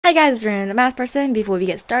Hi guys, we're the math person. Before we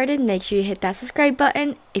get started, make sure you hit that subscribe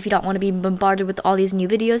button. If you don't want to be bombarded with all these new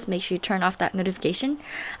videos, make sure you turn off that notification.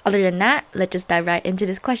 Other than that, let's just dive right into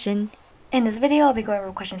this question. In this video, I'll be going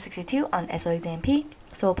over question 62 on SOA Exam P.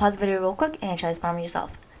 So pause the video real quick and try to spam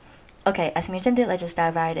yourself. Okay, as we attempted, let's just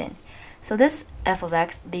dive right in. So this f of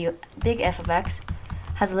x, the big f of x,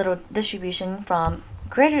 has a little distribution from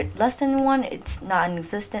less than 1, it's not in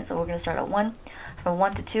existence, so we're going to start at 1. From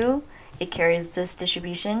 1 to 2, it carries this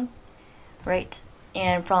distribution, right?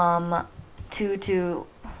 And from 2 to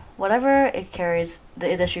whatever, it carries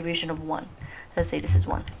the distribution of 1. Let's say this is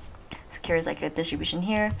 1. So it carries like a distribution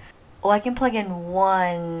here. Well, I can plug in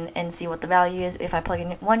 1 and see what the value is. If I plug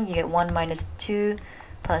in 1, you get 1 minus 2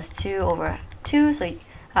 plus 2 over 2. So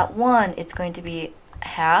at 1, it's going to be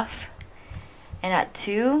half. And at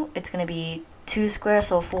 2, it's going to be 2 squared,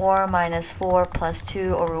 so 4 minus 4 plus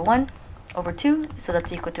 2 over 1 over 2. So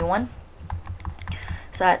that's equal to 1.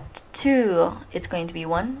 So at 2, it's going to be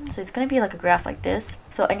 1. So it's going to be like a graph like this.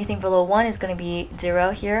 So anything below 1 is going to be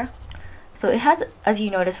 0 here. So it has, as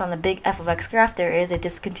you notice from the big f of x graph, there is a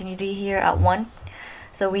discontinuity here at 1.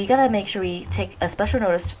 So we gotta make sure we take a special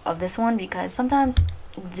notice of this one, because sometimes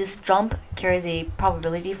this jump carries a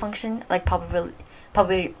probability function, like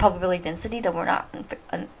probability density that we're not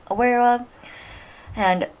aware of.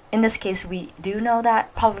 And in this case, we do know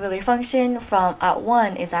that probability function from at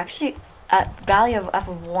 1 is actually at value of f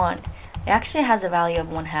of 1. It actually has a value of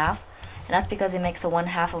 1/2, and that's because it makes a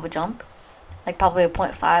 1/2 of a jump, like probably a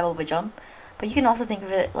 0.5 of a jump. But you can also think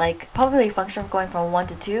of it like probability function going from 1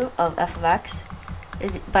 to 2 of f of x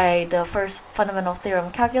is, by the first fundamental theorem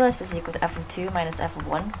of calculus, is equal to f of 2 minus f of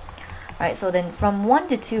 1. Right, so then from 1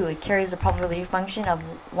 to 2, it carries a probability function of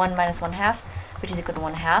 1 minus 1/2, which is equal to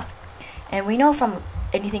 1/2. And we know from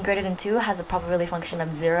anything greater than 2 has a probability function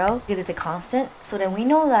of 0 because it's a constant. So then we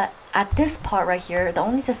know that at this part right here, the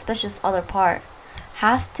only suspicious other part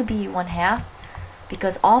has to be 1/2,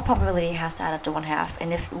 because all probability has to add up to 1/2.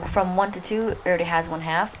 And if from 1 to 2 it already has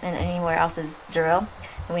 1/2 and anywhere else is 0,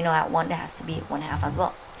 and we know at 1 it has to be 1/2 as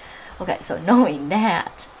well. Okay, so knowing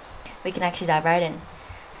that, we can actually dive right in.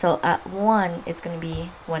 So at 1, it's going to be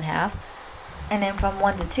 1/2. And then from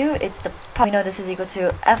 1 to 2, we know this is equal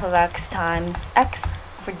to f of x times x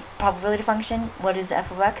for probability function. What is f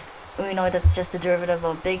of x? We know that's just the derivative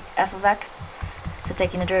of big f of x. So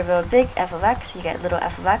taking the derivative of big f of x, you get little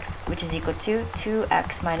f of x, which is equal to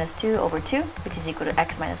 2x minus 2 over 2, which is equal to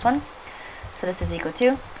x minus 1. So this is equal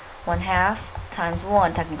to 1/2 times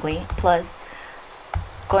 1, technically, plus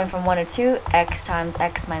going from 1 to 2, x times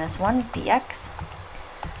x minus 1 dx.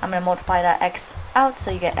 I'm going to multiply that x out, so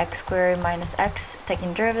you get x squared minus x,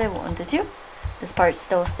 taking derivative 1 to 2. This part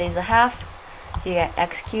still stays a half. You get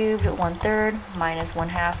x cubed 1/3 minus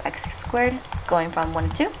 1/2 x squared, going from 1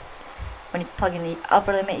 to 2. When you plug in the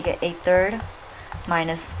upper limit, you get 1/3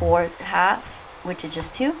 minus 4/2, which is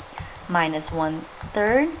just 2, minus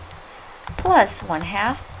 1/3 plus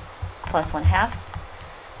 1/2 plus 1/2,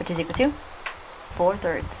 which is equal to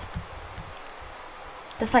 4/3.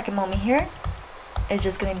 The second moment here is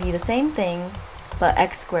just going to be the same thing, but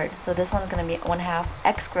x squared. So this one's going to be 1/2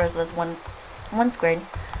 x squared, so that's 1 squared,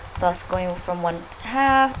 plus going from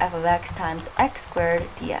 1/2 f of x times x squared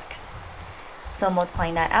dx. So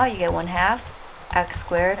multiplying that out, you get 1/2 x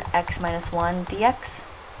squared x minus 1 dx.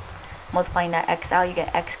 Multiplying that x out, you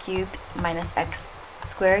get x cubed minus x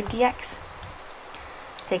squared dx.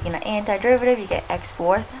 Taking the antiderivative, you get x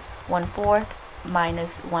fourth, 1/4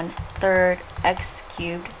 minus 1/3 x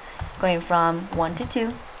cubed, going from 1 to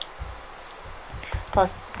 2,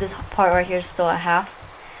 plus this part right here is still a half.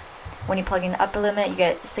 When you plug in the upper limit, you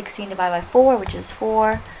get 16 divided by 4, which is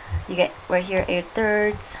 4. You get right here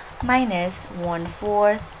 8/3 minus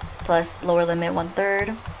 1/4 plus lower limit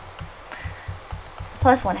 1/3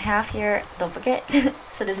 plus 1/2 here, don't forget.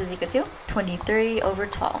 So this is equal to 23 over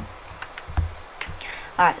 12.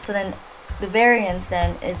 Alright, so then the variance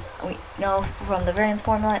then is, we know from the variance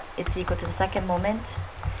formula, it's equal to the second moment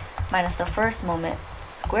minus the first moment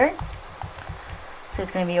squared. So it's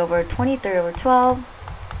going to be over 23 over 12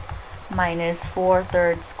 minus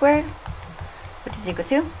 4/3 squared, which is equal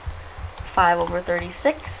to 5 over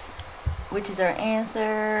 36, which is our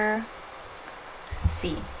answer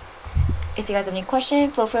C. If you guys have any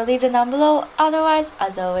questions, feel free to leave them down below. Otherwise,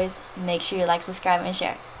 as always, make sure you like, subscribe, and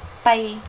share. Bye!